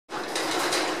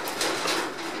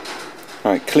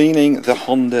Right, cleaning the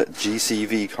Honda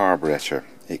GCV carburettor.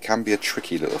 It can be a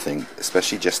tricky little thing,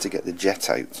 especially just to get the jet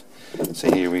out. So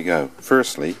here we go.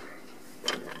 Firstly,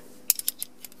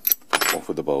 off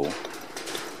with the bowl.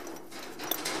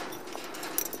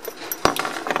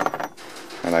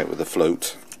 And out with the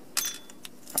float.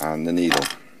 And the needle.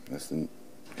 There's the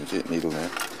needle there.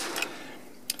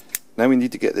 Now we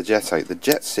need to get the jet out. The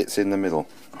jet sits in the middle.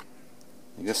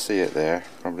 You just see it there,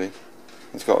 probably.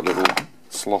 It's got a little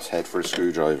slot head for a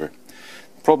screwdriver.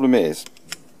 The problem is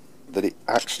that it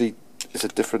actually is a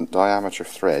different diameter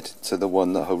thread to the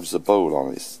one that holds the bowl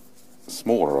on. It's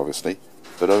smaller obviously,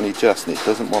 but only just, and it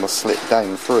doesn't want to slip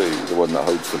down through the one that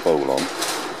holds the bowl on,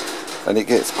 and it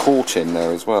gets caught in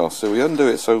there as well. So we undo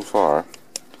it so far,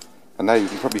 and now you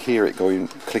can probably hear it going,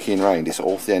 clicking around. It's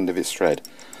off the end of its thread,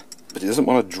 but it doesn't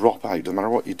want to drop out. No matter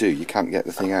what you do, you can't get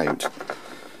the thing out.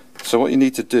 So what you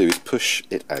need to do is push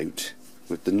it out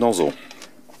with the nozzle.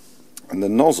 And the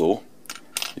nozzle,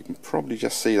 you can probably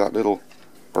just see that little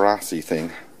brassy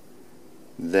thing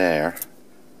there,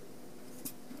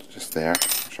 just there,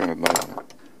 I'm trying to light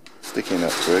that, sticking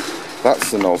up through.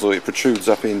 That's the nozzle. It protrudes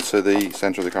up into the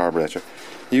centre of the carburettor.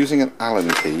 Using an Allen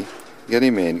key, get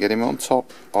him in, get him on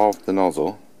top of the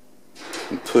nozzle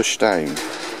and push down.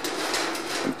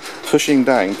 And pushing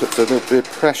down puts a little bit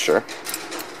of pressure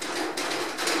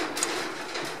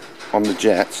on the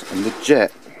jet, and the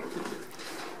jet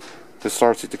has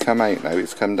started to come out now.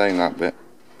 It's come down that bit,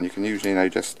 and you can usually now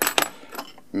just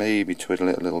maybe twiddle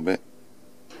it a little bit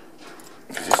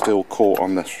because it's still caught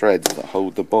on the threads that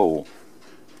hold the bowl.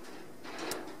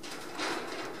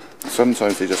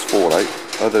 Sometimes they just fall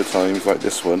out, other times, like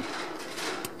this one,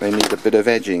 they need a bit of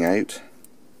edging out.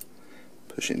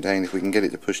 Push it down. If we can get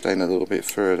it to push down a little bit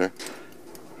further.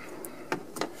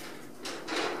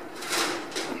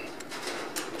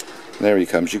 There he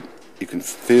comes. You can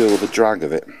feel the drag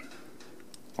of it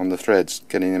on the threads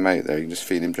getting him out there. You can just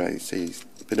feel him drag. You see, he's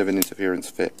a bit of an interference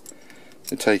fit.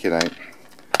 So take it out.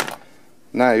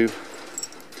 Now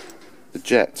the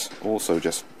jet also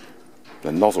just,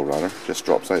 the nozzle rather, just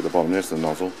drops out the bottom. There's the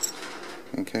nozzle.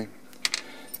 Okay.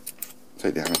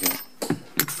 Take the hammer here.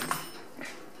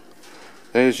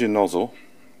 There's your nozzle,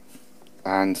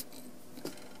 and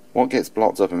what gets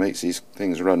blocked up and makes these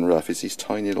things run rough is these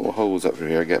tiny little holes up through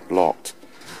here get blocked,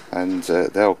 and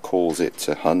they'll cause it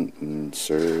to hunt and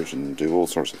surge and do all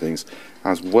sorts of things,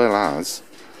 as well as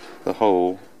the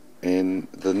hole in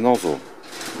the nozzle,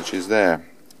 which is there.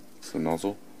 It's the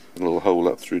nozzle, a little hole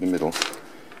up through the middle.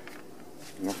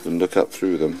 You often look up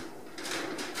through them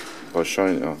by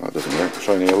shining, oh that doesn't work,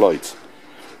 shining a light.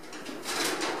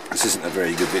 This isn't a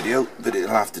very good video, but it'll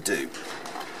have to do.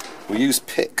 We use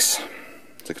picks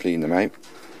to clean them out.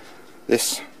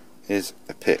 This is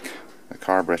a pick, a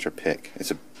carburettor pick.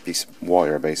 It's a piece of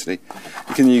wire basically.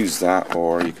 You can use that,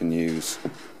 or you can use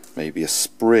maybe a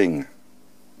spring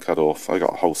cut off. I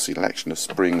got a whole selection of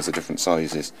springs of different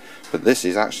sizes, but this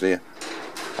is actually a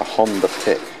Honda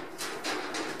pick.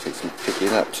 Takes some picking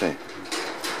up too,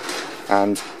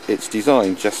 and it's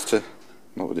designed just to,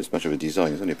 not that it's much of a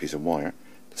design, it's only a piece of wire,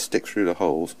 to stick through the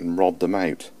holes and rod them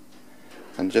out,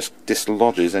 and just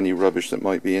dislodges any rubbish that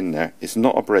might be in there. It's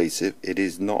not abrasive. It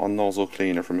is not a nozzle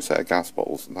cleaner from a set of gas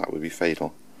bottles. That would be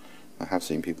fatal. I have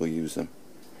seen people use them.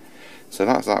 So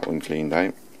that's that one cleaned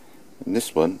out, and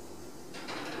this one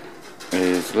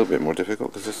is a little bit more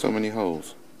difficult because there's so many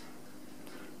holes.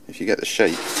 If you get the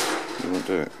shape, you won't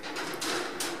do it.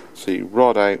 So you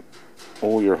rod out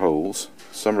all your holes.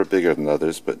 Some are bigger than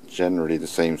others, but generally the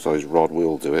same size rod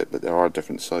will do it, but there are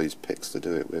different size picks to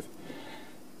do it with,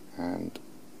 and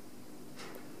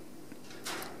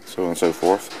so on and so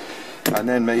forth. And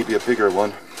then maybe a bigger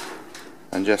one,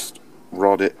 and just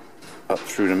rod it up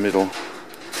through the middle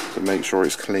to make sure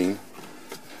it's clean.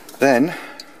 Then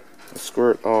a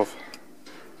squirt of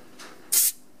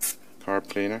carb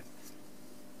cleaner.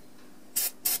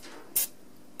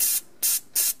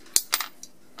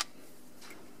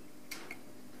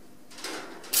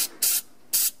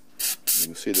 You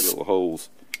can see the little holes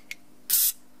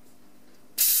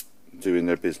doing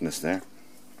their business there.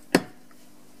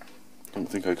 Don't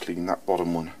think I cleaned that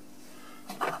bottom one.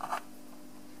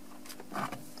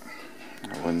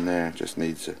 That one there just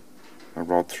needs a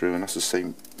rod through, and that's the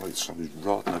same like somebody's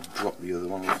rod, and I've dropped the other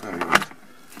one off. There we go.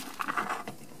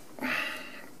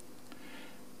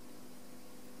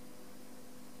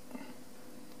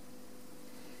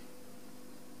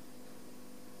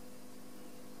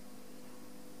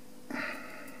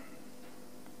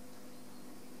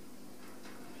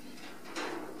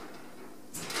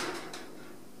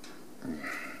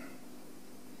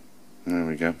 There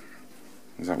we go.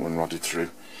 There's that one rodded through.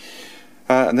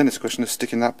 And then it's a question of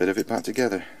sticking that bit of it back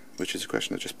together, which is a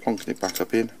question of just plonking it back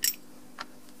up in,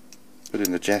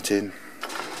 putting the jet in,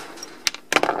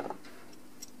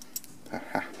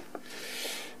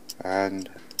 and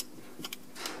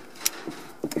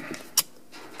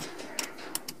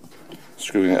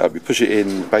screwing it up. You push it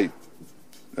in about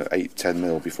 8-10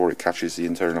 mm before it catches the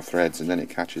internal threads, and then it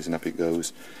catches and up it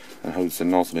goes and holds the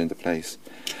nozzle into place.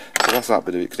 So that's that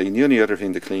bit of it clean. The only other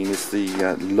thing to clean is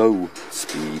the low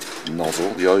speed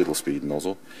nozzle, the idle speed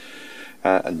nozzle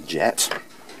and jet.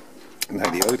 Now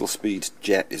the idle speed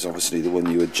jet is obviously the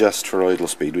one you adjust for idle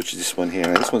speed, which is this one here.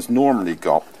 Now this one's normally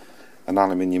got an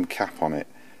aluminium cap on it.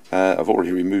 I've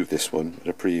already removed this one at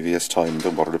a previous time.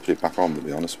 Don't bother to put it back on, to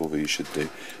be honest, although you should do.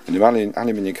 And the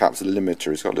aluminium cap's a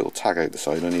limiter. It's got a little tag out the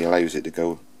side, only allows it to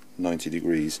go 90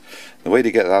 degrees. The way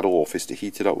to get that off is to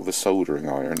heat it up with a soldering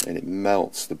iron, and it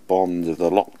melts the bond of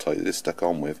the Loctite that it's stuck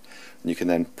on with, and you can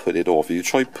then put it off. If you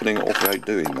try putting it off without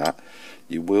doing that,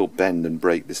 you will bend and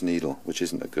break this needle, which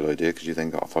isn't a good idea because you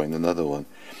then got to find another one.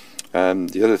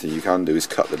 The other thing you can do is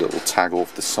cut the little tag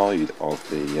off the side of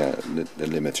the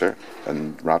limiter,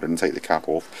 and rather than take the cap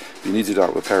off, you need to do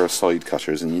that with a pair of side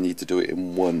cutters, and you need to do it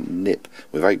in one nip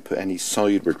without put any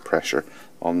sideward pressure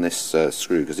on this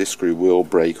screw, because this screw will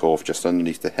break off just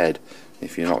underneath the head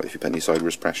if you put any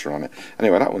sideways pressure on it.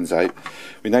 Anyway, that one's out.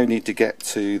 We now need to get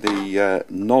to the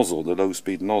nozzle, the low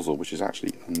speed nozzle, which is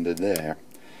actually under there.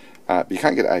 But you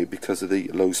can't get it out because of the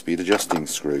low speed adjusting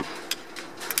screw.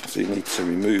 So you need to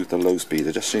remove the low speed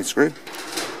adjusting screw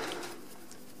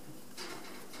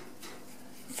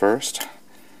first.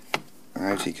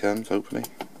 Out he comes, hopefully.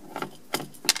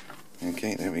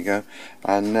 Okay, there we go.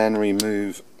 And then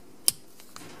remove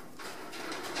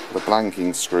the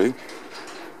blanking screw.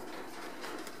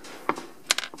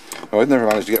 Oh, I've never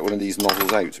managed to get one of these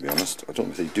nozzles out, to be honest. I don't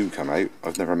know if they do come out.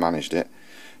 I've never managed it.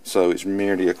 So it's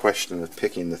merely a question of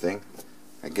picking the thing,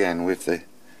 again with the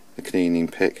cleaning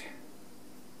pick.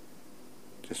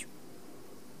 Just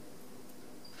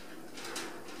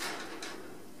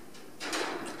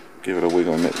give it a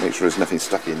wiggle and make sure there's nothing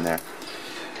stuck in there.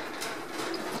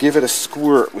 Give it a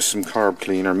squirt with some carb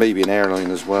cleaner, maybe an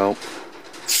airline as well.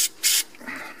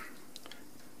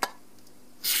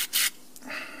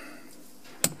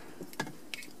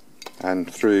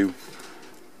 And through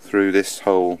this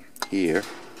hole here,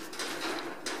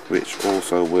 which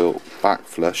also will back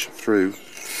flush through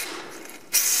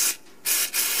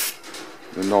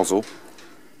the nozzle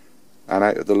and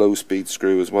out of the low speed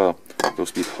screw as well, low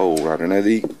speed hole rather. Now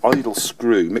the idle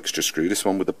screw, mixture screw, this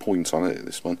one with the point on it,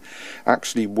 this one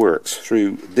actually works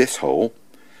through this hole,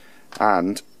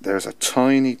 and there's a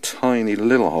tiny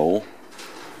little hole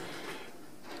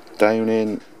down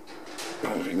in, I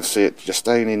don't know if you can see it, just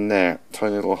down in there,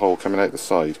 tiny little hole coming out the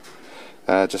side,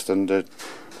 just under,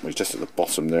 well, just at the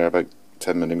bottom there, about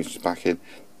 10 mm back in,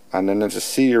 and then there's a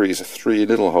series of 3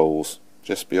 little holes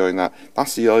just behind that.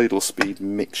 That's the idle speed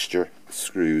mixture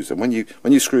screws, and when you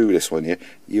screw this one here,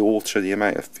 you alter the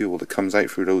amount of fuel that comes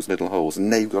out through those little holes,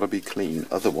 and they've got to be clean,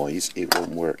 otherwise it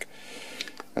won't work.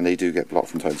 And they do get blocked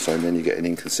from time to time, and then you get an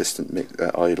inconsistent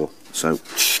idle. So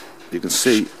you can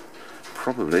see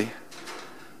probably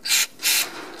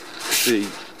the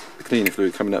cleaning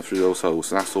fluid coming up through those holes,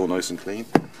 so that's all nice and clean.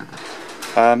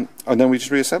 And then we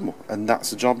just reassemble, and that's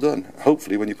the job done.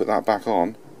 Hopefully when you put that back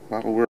on, that'll work.